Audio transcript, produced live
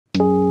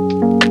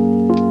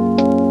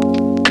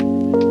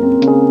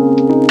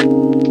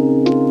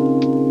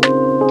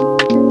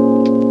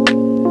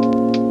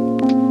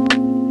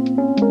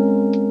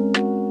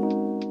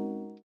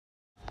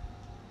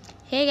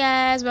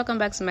welcome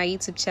back to my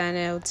YouTube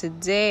channel.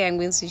 Today I'm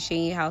going to show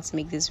you how to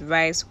make this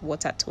rice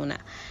water toner.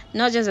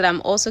 Not just that,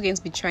 I'm also going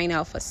to be trying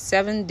out for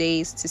 7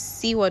 days to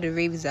see what the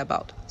rave is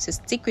about, so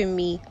stick with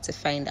me to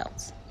find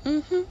out.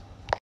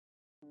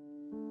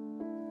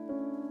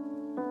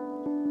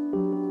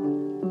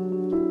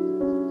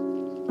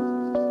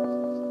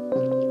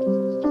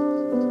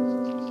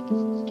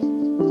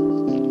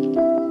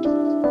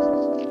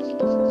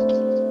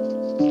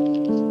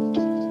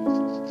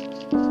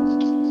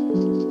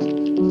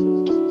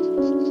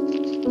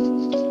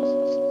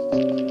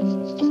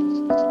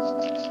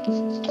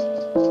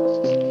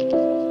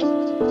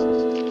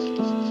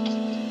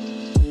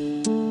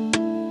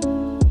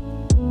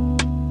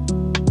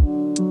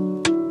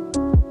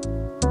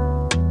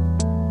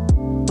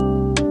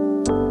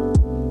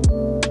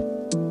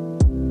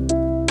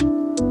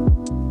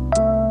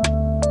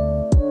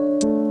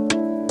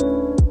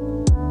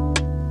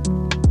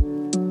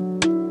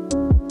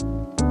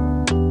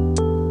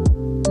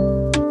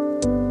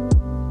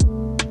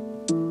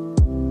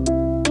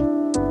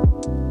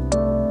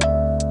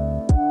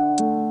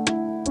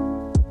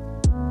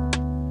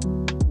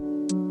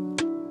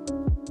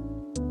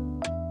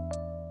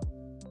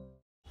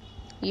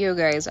 Yo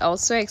guys, I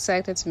was so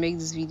excited to make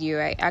this video.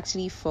 I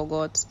actually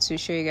forgot to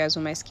show you guys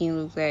what my skin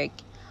looked like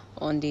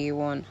on day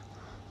 1,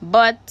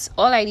 but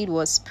all I did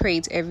was spray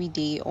it every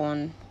day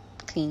on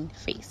clean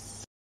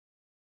face.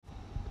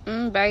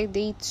 By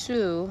day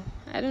 2,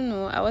 I don't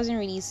know, I wasn't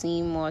really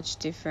seeing much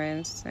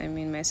difference. I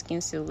mean, my skin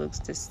still looks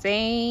the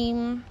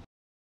same.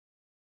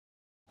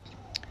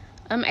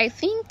 I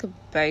think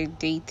by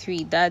day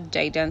 3 that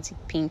gigantic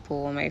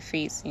pimple on my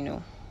face,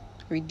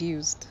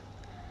 reduced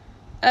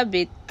a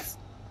bit.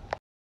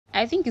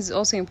 I think it's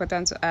also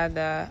important to add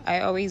that I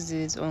always do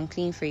it on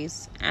clean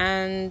face,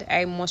 and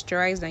I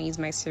moisturize and use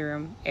my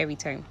serum every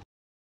time.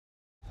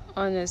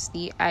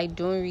 Honestly, I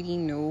don't really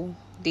know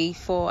day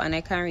 4 and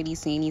I can't really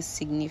see any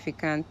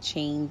significant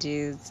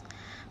changes,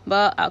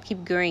 but I'll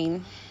keep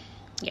going.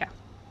 Yeah,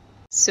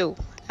 so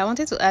I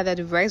wanted to add that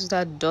the rice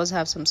water does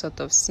have some sort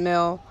of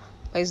smell,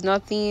 but it's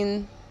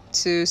nothing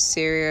too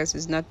serious.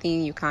 It's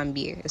nothing you can't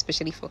bear,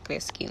 especially for clear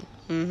skin.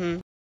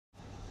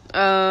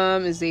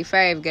 It's day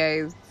 5,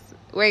 guys.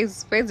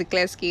 Where's the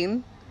clear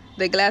skin?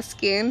 The glass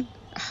skin?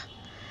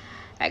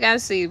 I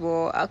can't say,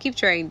 but I'll keep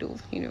trying though.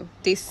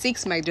 Day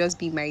 6 might just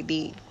be my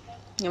day.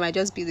 It might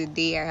just be the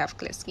day I have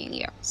clear skin.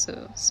 Yeah,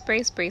 so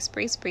spray.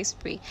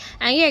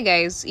 And yeah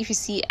guys, if you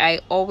see, I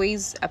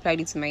always applied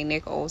it to my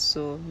neck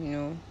also.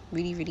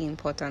 Really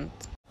important.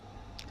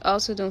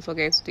 Also, don't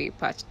forget to do a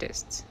patch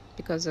test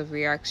because of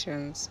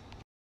reactions.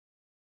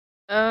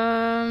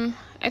 I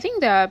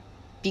think that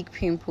big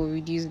pimple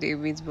reduced a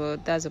bit,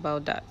 but that's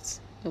about that.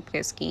 No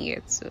clear skin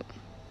yet, so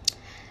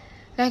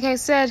like I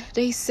said,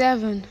 day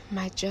 7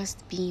 might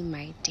just be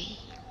my day.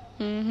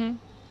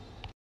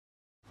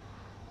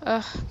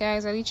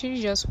 Guys, I literally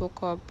just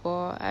woke up,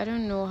 but I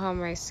don't know how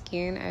my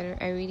skin,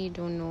 I really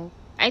don't know.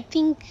 I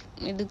think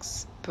it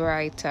looks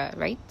brighter,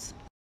 right?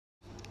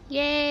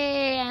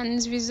 Yay! And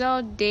it's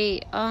result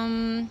day.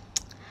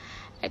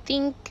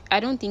 I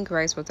don't think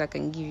rice water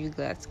can give you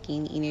glass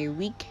skin in a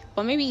week,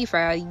 but maybe if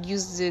I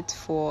use it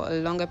for a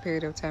longer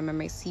period of time, I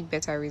might see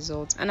better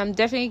results. And I'm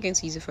definitely going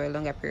to use it for a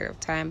longer period of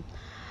time,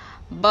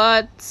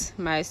 but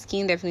my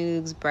skin definitely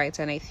looks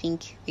brighter, and I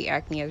think the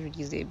acne has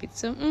reduced a bit.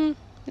 So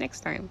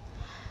next time.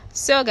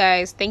 So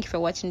guys, thank you for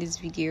watching this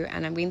video,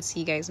 and I'm going to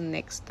see you guys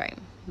next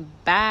time.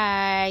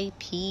 Bye,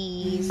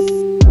 peace.